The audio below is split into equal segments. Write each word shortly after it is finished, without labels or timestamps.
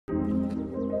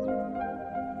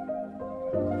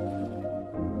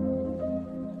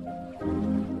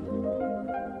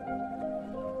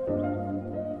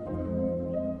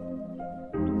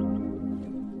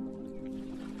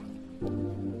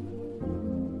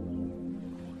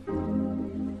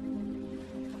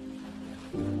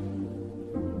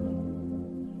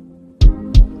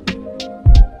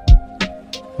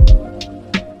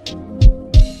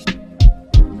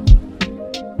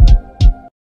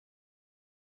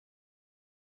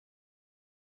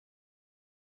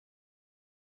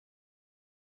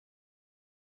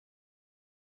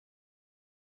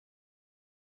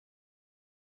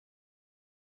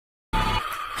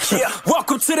Yeah,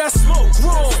 welcome to that smoke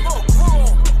room.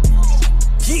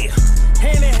 Yeah,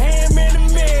 hand in hand, man to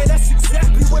man, that's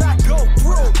exactly what I go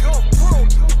through.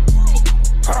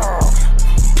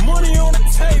 Money on the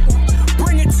table,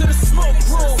 bring it to the smoke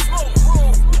room.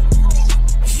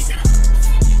 Yeah.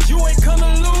 You ain't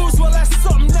gonna lose, well that's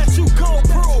something that you gon'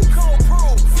 prove.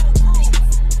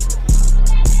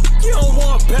 You don't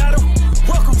want battle,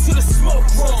 welcome to the smoke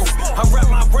room. I rap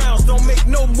my rounds, don't make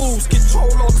no moves. Control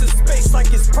all this space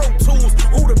like it's Pro Tools.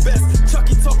 Who the best?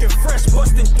 Chucky talking fresh,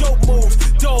 busting dope moves.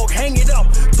 Dog, hang it up,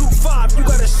 2-5, you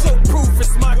gotta show proof.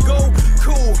 It's my goal,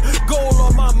 cool. Goal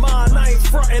on my mind, I ain't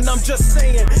frontin', I'm just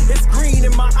saying. It's green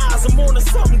in my eyes, I'm on to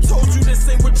something. Told you this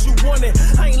ain't what you wanted.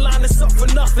 I ain't lining this up for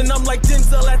nothing. I'm like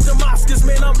Denzel at the Oscars,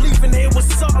 man, I'm leaving here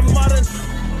with something. I done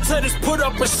said it's put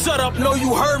up or shut up. No,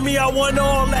 you heard me, I want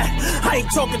all that. I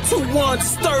ain't talking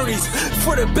 2-1s, 30s.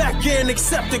 For the back end,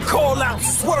 accepting call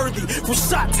outs, worthy. From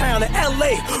Shot-Town to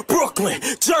LA, Brooklyn,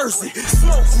 Jersey.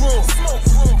 Smoke room.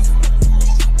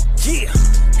 Yeah,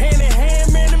 hand in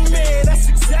hand, man to man, that's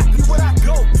exactly what I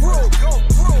go through.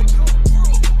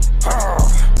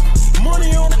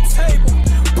 Money on the table,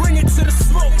 bring it to the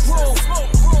smoke room.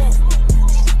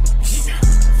 Yeah.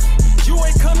 You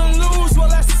ain't gonna lose, well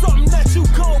that's something that you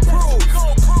gon' prove.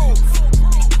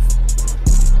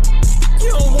 You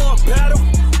don't want battle,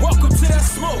 welcome to that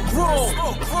smoke room.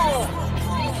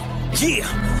 Yeah,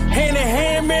 hand in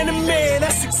hand, man to man,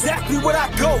 that's exactly what I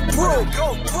go through.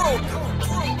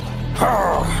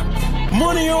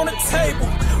 Money on the table,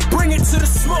 bring it to the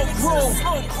smoke room.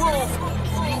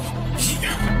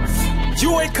 Yeah.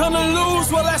 You ain't gonna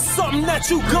lose, well that's something that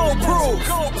you gon' prove.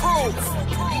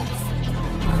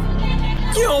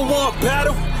 You don't want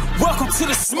battle, welcome to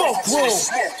the smoke room.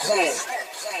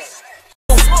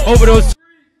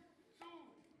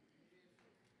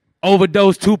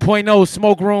 Overdose 2.0,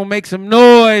 smoke room, make some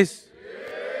noise.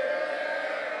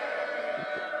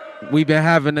 We've been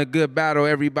having a good battle.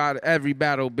 Every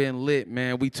battle been lit,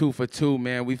 man. We 2 for 2,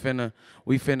 man. We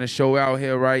finna show out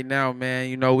here right now, man.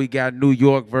 You know, we got New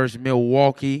York versus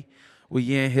Milwaukee.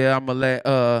 We in here. I'ma let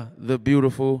the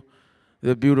beautiful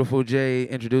Jade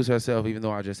introduce herself, even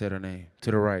though I just said her name.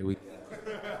 To the right.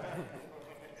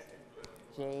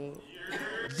 Jade.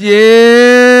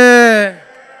 Yeah.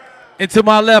 And to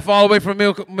my left, all the way from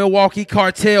Milwaukee,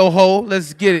 Cartel Ho.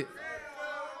 Let's get it.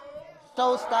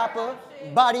 Showstoppa,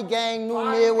 Body Gang, New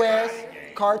Midwest,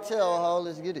 Cartel Ho.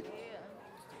 Let's get it.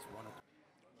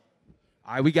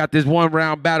 All right, we got this 1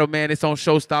 round battle, man. It's on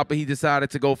Showstoppa. He decided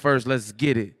to go first. Let's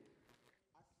get it.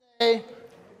 Hey,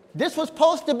 this was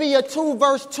supposed to be a 2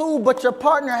 versus 2, but your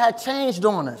partner had changed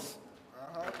on us.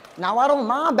 Now, I don't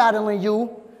mind battling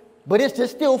you, but it's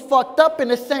just still fucked up in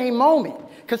the same moment.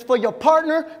 Because for your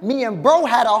partner, me and bro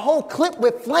had a whole clip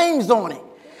with flames on it.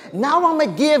 Now I'm going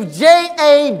to give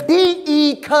Jade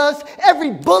because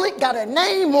every bullet got a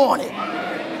name on it.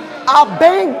 I'll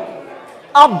bang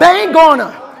on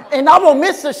her, and I won't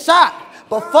miss a shot.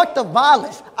 But fuck the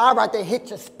violence, I'd rather hit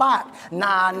your spot.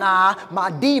 Nah,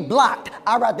 my D blocked,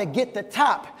 I'd rather get the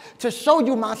top. To show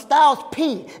you my style's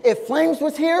P, if Flames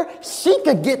was here, she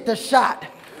could get the shot.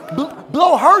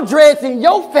 Blow her dreads in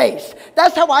your face.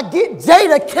 That's how I get Jay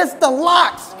to kiss the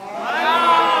locks.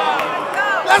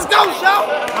 Let's go, Show.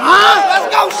 Let's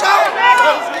go, Show.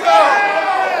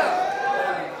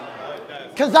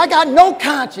 Cause I got no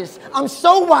conscience. I'm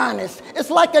so honest. It's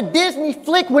like a Disney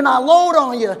flick when I load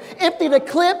on you. Empty the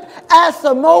clip, add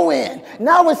some more in.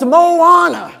 Now it's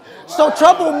Moana. So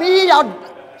trouble me, I'll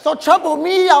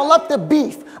up the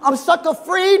beef. I'm sucker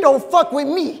free, don't fuck with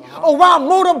me. Or I'll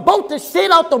motorboat the shit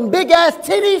out them big ass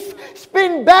titties,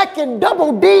 spin back in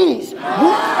double D's. There's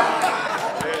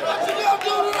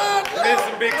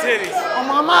some big titties. On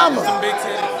my mama. Some big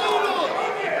titties.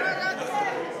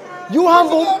 You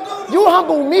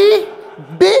humble me,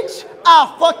 bitch.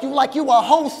 I'll fuck you like you a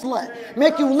hoe slut.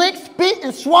 Make you lick, spit,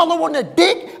 and swallow on the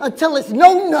dick until it's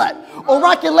no nut. Or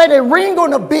I can let it ring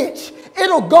on a bitch.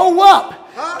 It'll go up.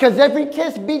 Cause every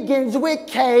kiss begins with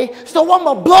K. So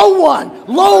I'ma blow one,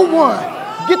 low one.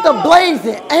 Get the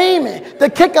blazing, aiming, the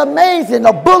kick amazing.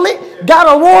 A bullet got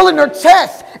a roll in her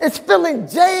chest. It's feeling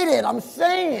jaded, I'm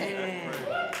saying.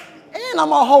 And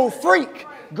I'm a whole freak.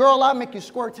 Girl, I'll make you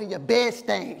squirt till your bed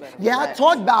stain. Yeah, I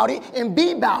talk about it and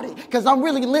be about it, cause I'm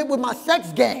really lit with my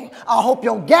sex game. I hope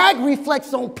your gag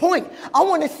reflex on point. I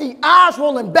wanna see eyes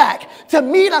rolling back. To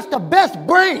me, that's the best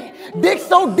brain. Dick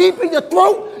so deep in your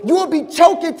throat, you will be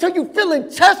choking till you feeling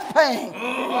chest pain.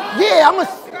 Yeah, I'm a...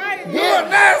 You a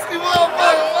nasty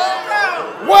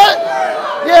motherfucker. What?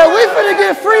 Yeah, we finna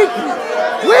get freaky.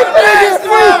 We finna get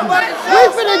freaky. We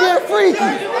finna get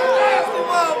freaky.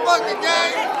 motherfucking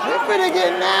gang. We finna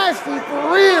get nasty for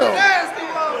real. Nasty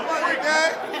motherfucking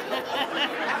gang.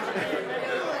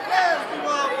 Nasty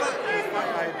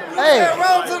motherfucker. Hey.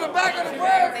 Roll to the back of the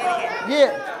bread.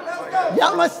 Yeah. Yeah,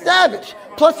 I'm a savage.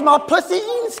 Plus my pussy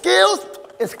eating skills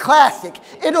is classic.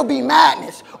 It'll be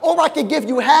madness. Or I could give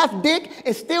you half dick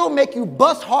and still make you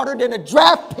bust harder than a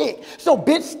draft pick. So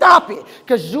bitch, stop it.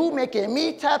 Cause you making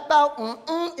me tap out,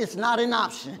 it's not an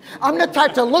option. I'm the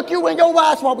type to look you in your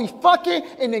eyes while we fucking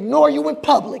and ignore you in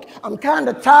public. I'm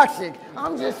kinda toxic.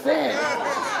 I'm just saying.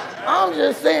 I'm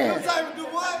just saying.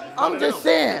 I'm just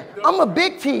saying. I'm a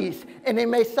big tease. And it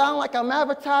may sound like I'm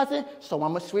advertising, so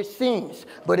I'ma switch scenes.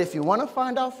 But if you wanna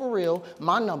find out for real,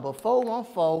 my number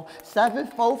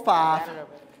 414-745.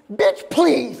 Bitch,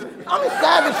 please. I'm in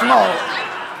savage mode.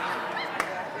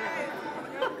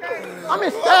 I'm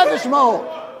in savage mode.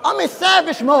 I'm in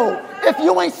savage mode. If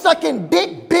you ain't sucking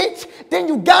dick, bitch, then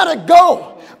you gotta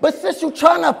go. But since you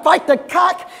trying to fight the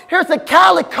cock, here's a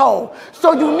calico.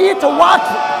 So you need to watch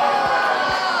it.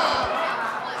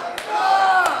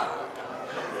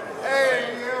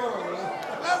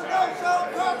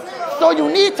 So you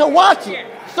need to watch it.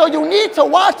 So you need to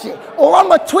watch it. Or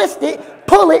I'ma twist it,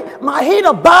 pull it, my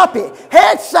heater bop it.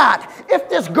 Headshot. If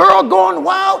this girl going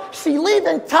wild, she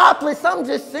leaving topless. I'm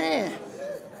just saying.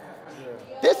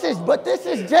 This is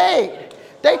Jade.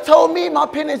 They told me my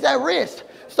pen is at risk.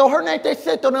 So her name they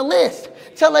sent on the list,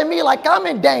 telling me like I'm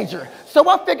in danger. So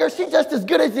I figure she just as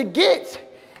good as it gets.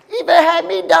 Even had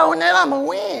me down that I'ma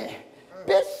win.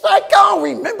 Bitch, like I don't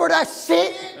remember that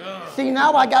shit. See,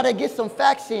 now I gotta get some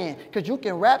facts in, cause you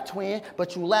can rap, twin,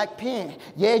 but you lack pen.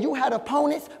 Yeah, you had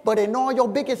opponents, but in all your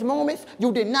biggest moments,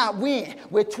 you did not win.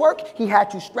 With Twerk, he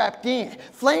had you strapped in.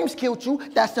 Flames killed you,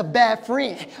 that's a bad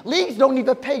friend. Leagues don't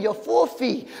even pay your full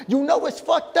fee. You know it's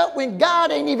fucked up when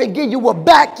God ain't even give you a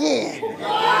back end.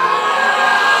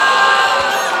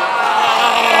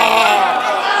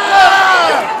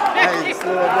 Hey,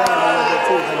 slow it down a little bit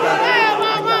too.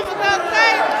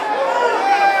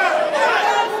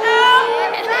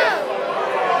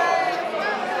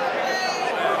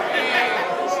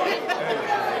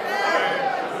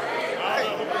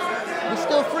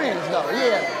 Friends though,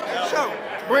 yeah. Show.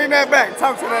 Bring that back.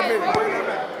 Talk to that nigga. Bring that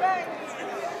back.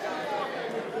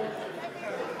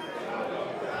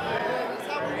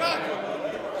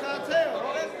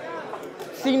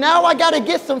 See, now I gotta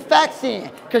get some facts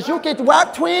in, cause you can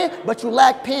rap, twin, but you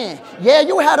lack pen. Yeah,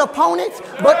 you had opponents,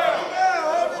 but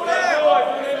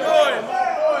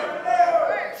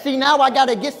see, now I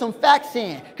gotta get some facts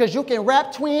in, cause you can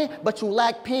rap, twin, but you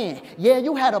lack pen. Yeah,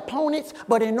 you had opponents,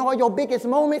 but in all your biggest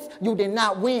moments, you did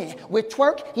not win. With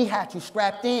Twerk, he had you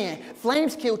strapped in.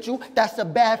 Flames killed you, that's a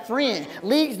bad friend.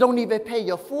 Leagues don't even pay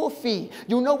your full fee.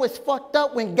 You know it's fucked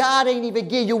up when God ain't even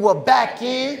give you a back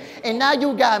end. And now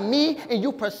you got me, and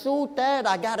you pursued that,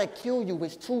 I gotta kill you,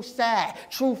 it's too sad.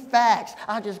 True facts.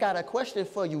 I just got a question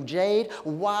for you, Jade.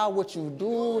 Why would you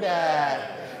do that?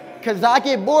 Cause I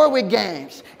get bored with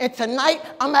games. And tonight,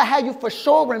 I'ma have you for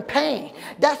sure in pain.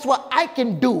 That's what I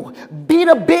can do. Beat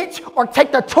a bitch or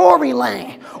take the Tory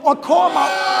lane. Or call my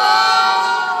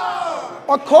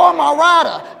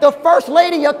rider, the first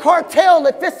lady of cartel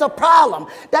if it's a problem.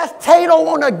 That's Tato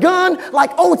on a gun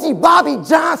like OG Bobby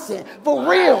Johnson. For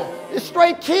real, it's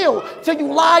straight kill till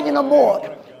you lie in the morgue.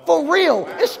 For real,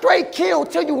 it's straight kill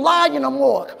till you lie in the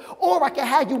morgue. Or I can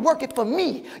have you working for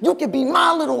me. You can be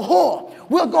my little whore.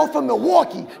 We'll go from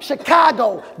Milwaukee,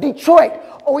 Chicago, Detroit.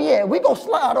 Oh yeah, we gon'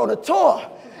 slide on a tour.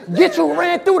 Get you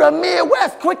ran through the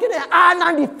Midwest quicker than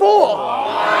I-94. Oh!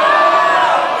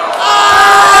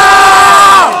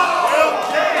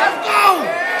 Let's go!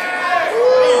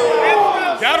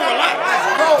 Gotta relax.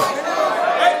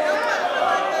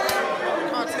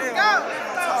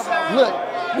 Look,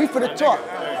 we for the talk.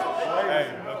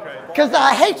 Cause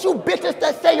I hate you bitches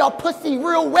that say your pussy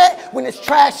real wet when it's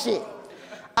trash shit.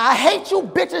 I hate you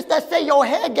bitches that say your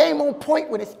hair game on point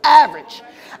when it's average.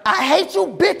 I hate you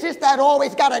bitches that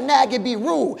always gotta nag and be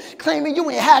rude, claiming you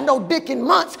ain't had no dick in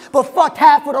months, but fucked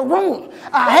half of the room.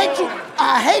 I hate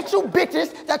you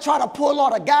bitches that try to pull all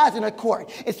the guys in the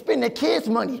court and spend their kids'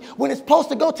 money when it's supposed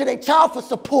to go to their child for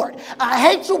support. I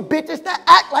hate you bitches that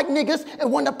act like niggas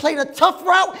and want to play the tough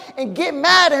route and get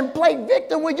mad and play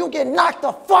victim when you get knocked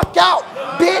the fuck out,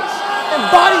 bitch.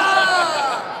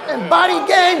 And body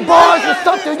gang bars is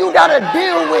something you gotta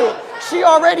deal with. She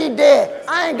already dead.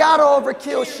 I ain't gotta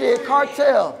overkill shit.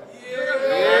 Cartel.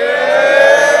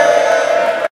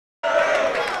 Yeah.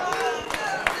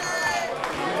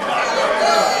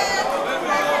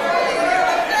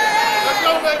 Let's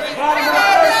go, baby.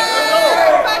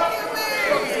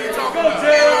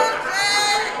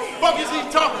 Fuck is he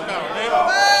talking about, man?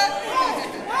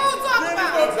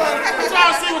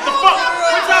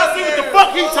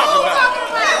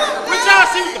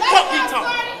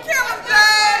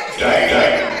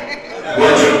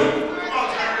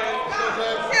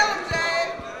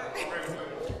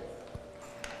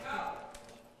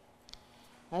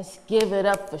 Give it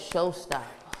up for Showstoppa.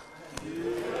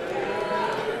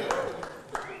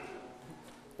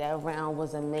 That round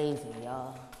was amazing,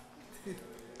 y'all.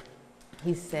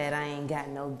 He said, I ain't got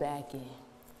no back end.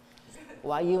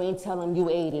 Why you ain't tell him you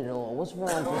ate it all? What's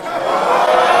wrong with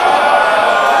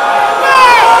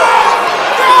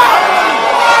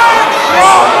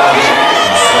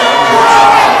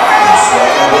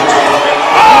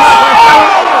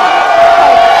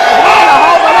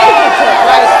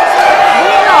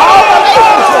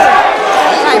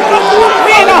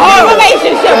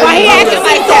relationship. Why he acting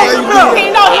like that? He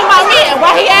know he my man.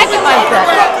 Why he acting like that?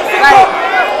 Like,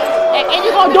 and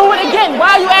you gonna do it again.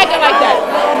 Why are you acting like that?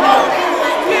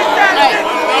 Like,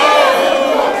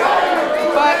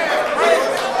 but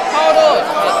hold on.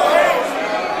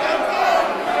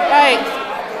 Like,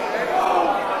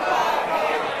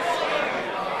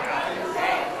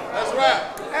 That's right.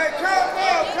 Hey, calm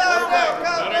down.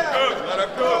 Let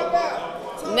her cook.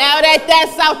 now that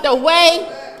that's out the way,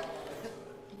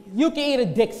 you can eat a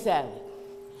dick salad.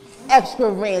 Extra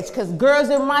ranch, because girls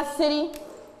in my city,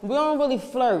 we don't really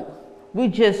flirt. We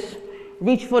just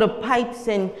reach for the pipes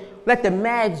and let the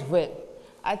mags rip.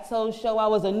 I told Show I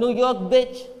was a New York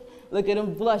bitch. Look at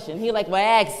him blushing. He like my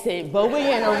accent, but we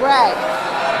in a rag.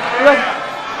 Look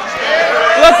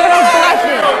at him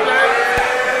blushing.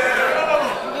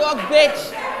 New York bitch.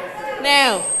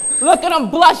 Now, look at him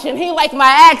blushing. He like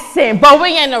my accent, but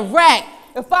we in a rack.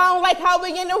 If I don't like how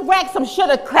we in the rack, some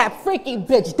shoulda clapped. Freaky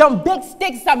bitch. Them big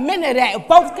sticks, I'm into that.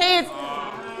 Both kids.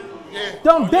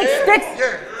 Them big sticks.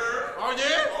 Oh,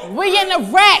 yeah? We in the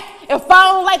rack. If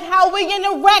I don't like how we in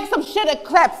the rack, some shoulda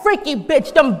clapped. Freaky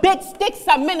bitch. Them big sticks,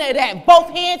 I'm into that. Both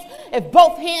hands. If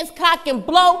both hands cock and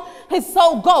blow, his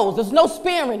soul goes. There's no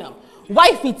sparing them.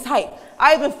 Wifey type.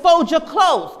 I even fold your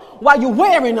clothes while you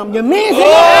wearing them. Your man's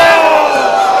in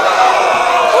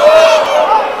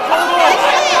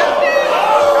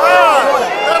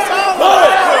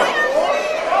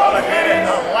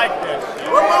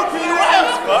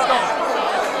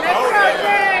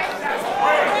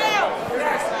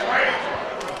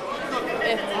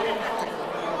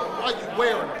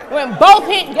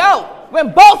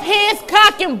when both hands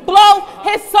cock and blow,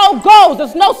 his soul goes.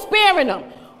 There's no sparing them.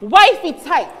 Wifey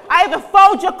type. I even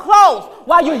fold your clothes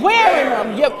while you're wearing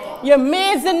them. Your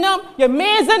man's in them.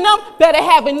 Better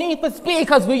have a need for speed,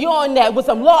 because we on that with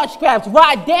some large scraps.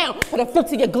 Ride down, put a fifth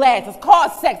to your glass. It's car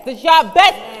sex. This y'all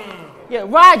best. Yeah,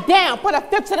 ride down, put a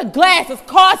fifth to the glass. It's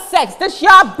car sex. This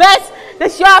y'all best.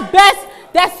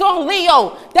 That's on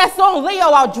Leo.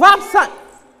 I'll drop something.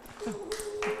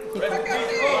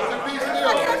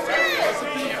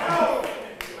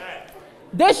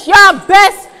 This y'all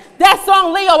best. That's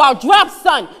on Leo. I'll drop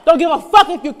son. Don't give a fuck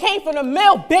if you came from the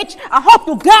mill, bitch. I hope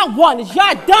you got one. Is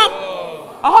y'all dumb?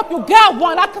 I hope you got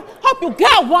one.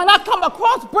 I come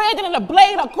across Brandon and a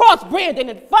blade across Brandon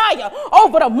and fire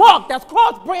over the mark. That's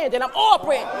cross Brandon. I'm all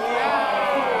Brandon.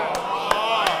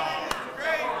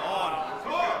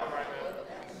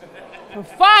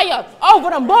 Fire over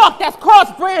the mark, that's cross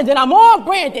Brandon. I'm on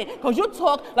Brandon. Cause you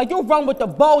talk like you run with the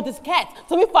boldest cats.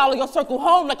 So we follow your circle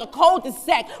home like a coldest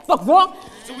sack. Fuck wrong.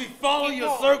 So we follow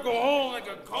your circle home like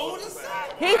a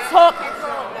cul-de-sac? He talk.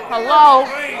 Hello.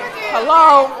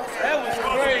 That was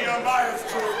crazy.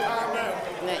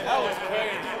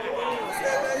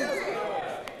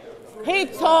 He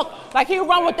talk like he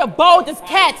run with the boldest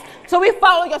cats. So we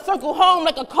follow your circle home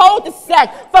like a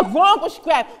cul-de-sac. Fuck wrong with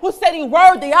Scrap. Who said he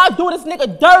worthy? I'll do this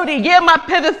nigga dirty. Yeah, my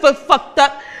pivot foot fucked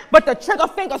up, but the trigger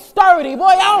finger sturdy. Boy,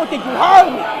 I don't think you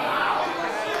heard me.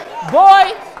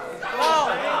 Boy.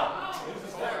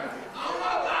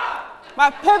 My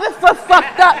pivot foot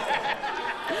fucked up.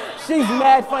 She's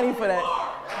mad funny for that.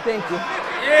 Thank you.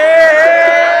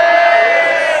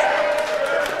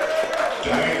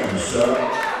 Damn,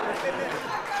 son.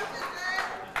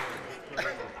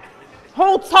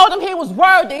 Who told him he was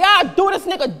worthy? I'll do this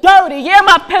nigga dirty. Yeah,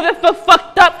 my pivot foot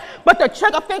fucked up, but the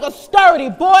trigger finger sturdy.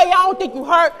 Boy, I don't think you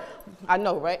heard. I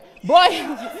know, right? Boy.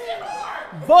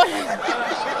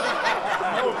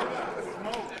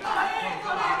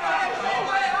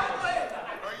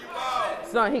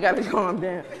 Son, he gotta calm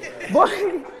down.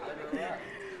 Boy.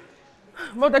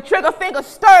 But the trigger finger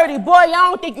sturdy, boy. I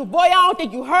don't think you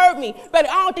heard me. I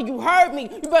don't think you heard me.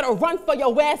 You better run for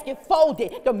your ass, get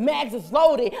folded. The mags is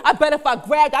loaded. I bet if I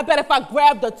grab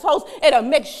the toast, it'll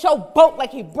make show boat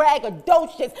like he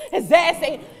braggadocious. His ass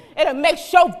ain't. It'll make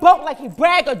show boat like he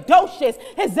braggadocious.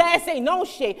 His ass ain't no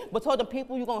shit. But told the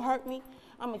people you gonna hurt me,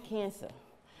 I'm a cancer.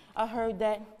 I heard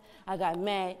that. I got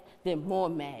mad, then more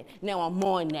mad. Now I'm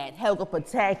on that. Helga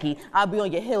Pataki. I'll be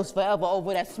on your heels forever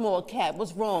over that small cap.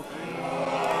 What's wrong?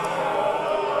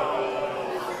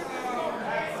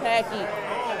 Pataki.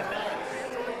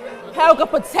 Helga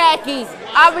Pataki.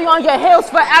 I'll be on your heels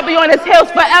forever. I'll be on his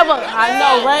heels forever. I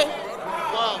know, right?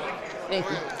 Thank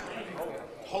you.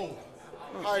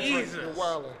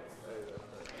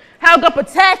 Helga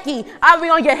Pataki, I'll be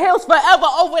on your heels forever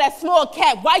over that small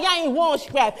cat. Why y'all ain't worn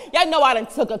strap? Y'all know I done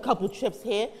took a couple trips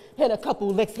here, hit a couple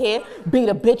licks here, beat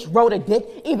a bitch, rode a dick,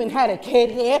 even had a kid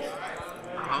here.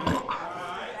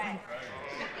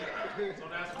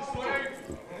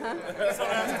 Huh?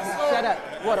 Shut up.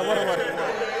 Water.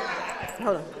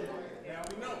 Hold on.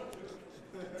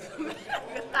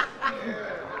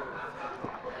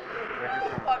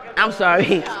 I'm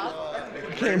sorry. I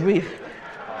can't breathe.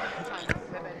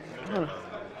 Hold on.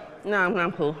 No,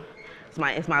 I'm cool.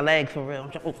 It's my leg for real.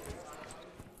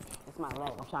 It's my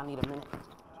leg. I'm trying to need a minute.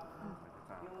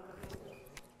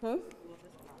 Hold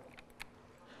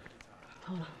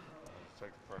on.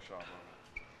 Take the pressure off.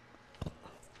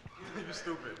 You're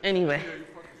stupid. Anyway.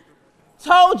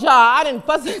 Told y'all I didn't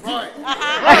bust it. Right.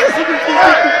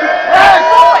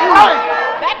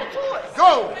 Back to it.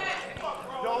 Go.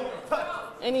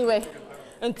 Anyway,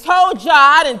 and told y'all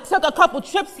I done took a couple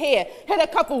trips here, hit a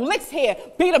couple licks here,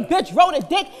 beat a bitch, rode a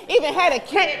dick, even had a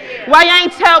kid. Why y'all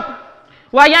ain't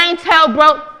tell,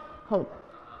 bro? Hold on.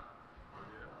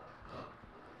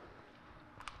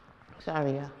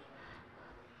 Sorry,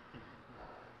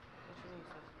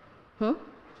 y'all.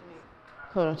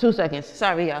 Hold on, 2 seconds.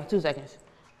 Sorry, y'all, 2 seconds.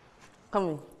 Come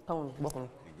with me, walk with me.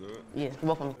 You good? Yeah,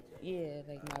 walk with me. Yeah,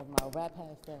 like my rap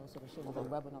has fell, so the shit was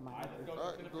rubbing on my head.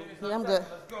 Yeah, I'm good.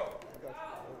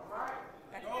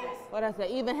 What I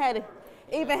said, even had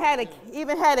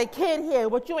a kid here.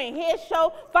 What you ain't hear,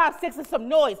 show? 5, 6 and some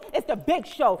noise. It's the big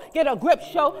show. Get a grip,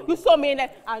 show. You saw me in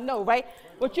that. I know, right?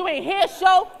 What you ain't hear,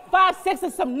 show? 5, 6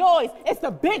 and some noise. It's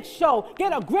the big show.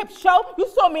 Get a grip, show. You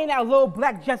saw me in that little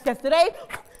black dress yesterday.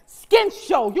 Skin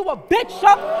show. You a bitch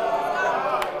show.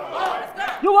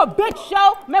 You a bitch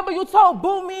show. Remember you told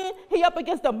Boo Man he up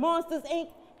against the Monsters Inc.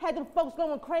 Had them folks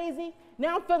going crazy.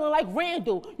 Now I'm feeling like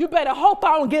Randall. You better hope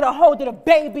I don't get a hold of the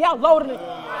baby. I loaded it.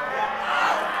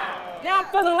 Now I'm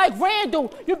feeling like Randall.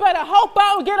 You better hope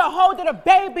I don't get a hold of the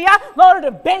baby. I loaded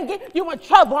the banging. You in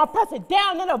trouble. I'm pressing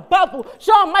down in a bubble.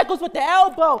 Shawn Michaels with the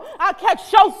elbow. I catch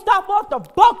Showstoppa off the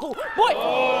buckle. Boy.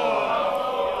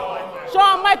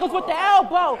 Shawn Michaels with the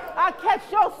elbow. I catch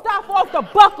Showstoppa off the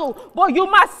buckle. Boy, you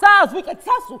my size. We can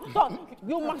tussle. So,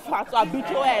 you my size, so I beat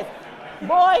your ass.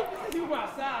 Boy. You my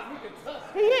size. We can tussle.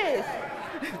 He is.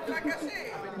 Like I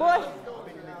said. Boy.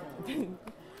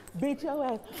 Beat your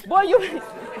ass. Boy, you.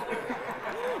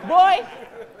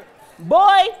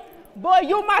 Boy,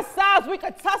 you my size, we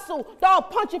could tussle.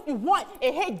 Dog punch if you want.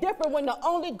 It hit different when the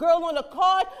only girl on the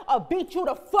card beat you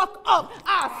the fuck up.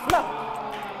 I snuff.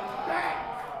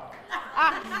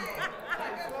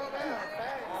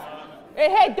 It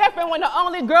hit different when the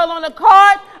only girl on the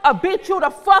card beat you the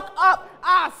fuck up.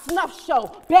 I snuff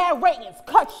show. Bad ratings,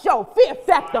 cut show, fear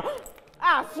factor.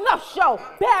 Snuff show,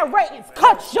 bad ratings,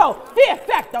 cut show, fear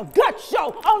factor, gut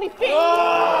show, only fear.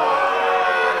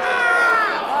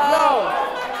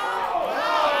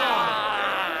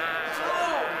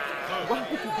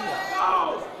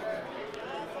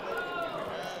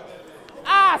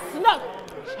 Snuff,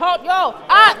 help yo,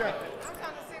 I'm trying to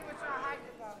see what y'all hyped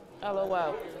about.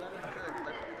 LOL.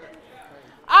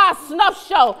 Snuff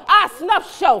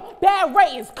show, bad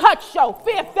ratings, cut show,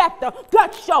 fear factor,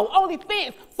 gut show, only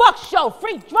fans, fuck show,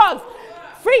 free drugs,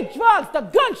 the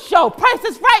gun show, price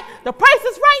is right, the price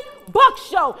is right, buck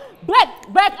show, black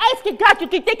ice got you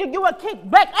thinking you a king,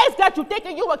 black ice got you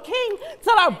thinking you a king,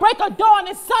 till I break a dawn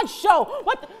and sun show.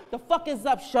 What the fuck is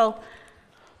up, show?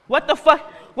 What the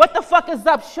fuck is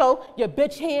up, show? Your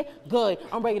bitch here? Good.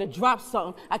 I'm ready to drop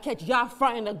something. I catch y'all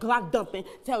frontin' the Glock dumping.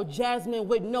 Tell Jasmine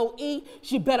with no E,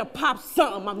 she better pop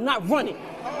something. I'm not running.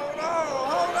 Hold on.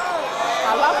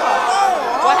 I love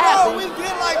her. What happened? We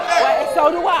get like that. Well,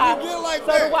 so do I. We get like so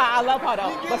that. do I. I love her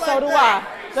though. But so like do that.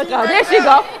 I. Look at her. There she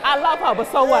go. I love her, but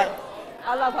so what?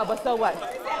 I love her, but so what?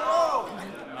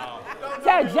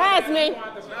 Tell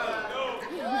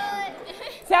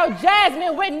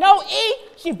Jasmine with no E,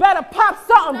 she better pop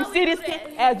something. You see this can?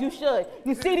 As you should.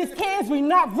 You see these cans? We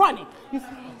not running.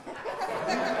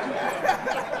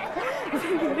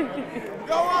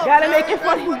 Gotta make it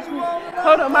funny.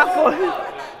 Hold on, my fault.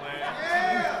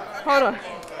 Hold on.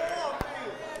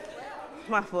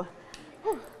 My fault.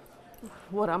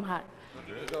 Water, I'm hot.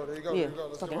 There you go. Yeah,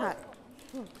 Let's fucking get right.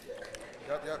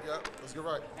 hot. Yep. Let's get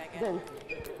right. Then.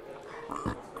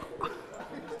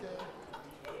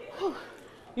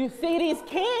 You see these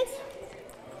cans?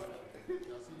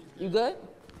 You good?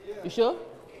 You sure?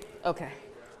 Okay.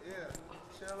 Yeah.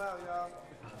 Chill out, y'all.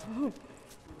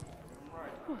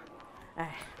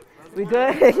 We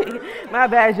good? My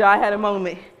bad, y'all. I had a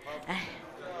moment.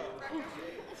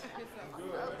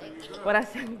 What I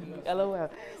said? LOL.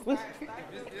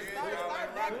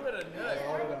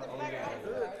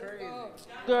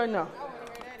 Girl, no.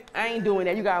 I ain't doing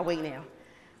that. You gotta wait now.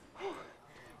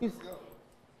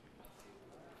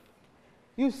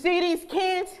 You see these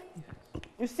cans?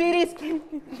 You see these cans?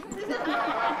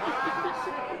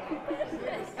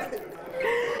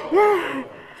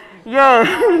 Yeah.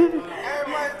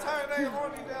 Everybody turn their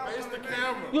horny down. Face the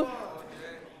camera.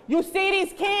 You see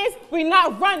these cans? We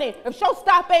not running. If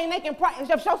Showstoppa ain't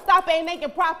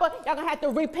making proper, y'all gonna have to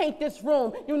repaint this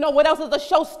room. You know what else is a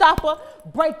Showstoppa?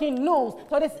 Breaking news.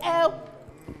 So this L.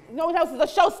 You know what else is a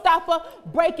Showstoppa?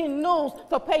 Breaking news.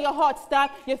 So pay your heart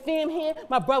stop. You see him here?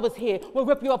 My brother's here. We'll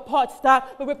rip you apart,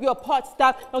 stop. We'll rip you apart,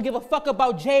 stop. Don't give a fuck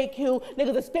about JQ.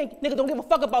 Niggas don't give a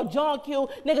fuck about John Q.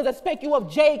 Niggas that spank you up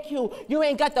JQ. You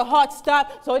ain't got the heart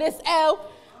stop. So this L,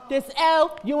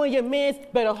 you and your mans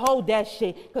better hold that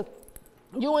shit. Cause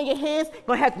you and your mans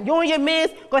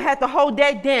gonna have to hold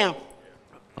that down.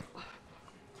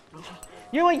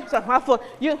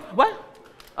 What?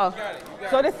 Oh,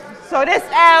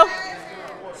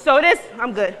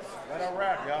 I'm good. Let her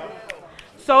rap, y'all.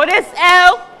 So this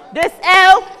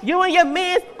L, you and your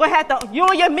mans gonna have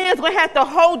to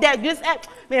hold that.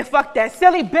 Man, fuck that.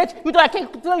 Silly bitch. You thought I came,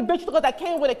 silly bitch, because I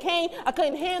came with a cane. I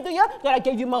couldn't handle you. Thought I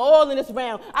gave you my all in this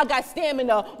round. I got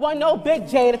stamina. One no big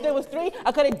Jade. If there was 3,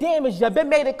 I could have damaged you. Been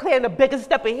made it clear in the biggest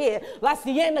step ahead. La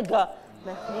Cienega.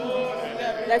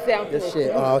 That's it. Good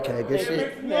shit. Oh, okay. Good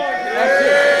shit. That's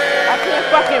it. I can't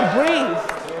fucking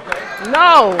breathe.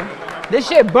 No. This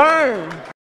shit burn.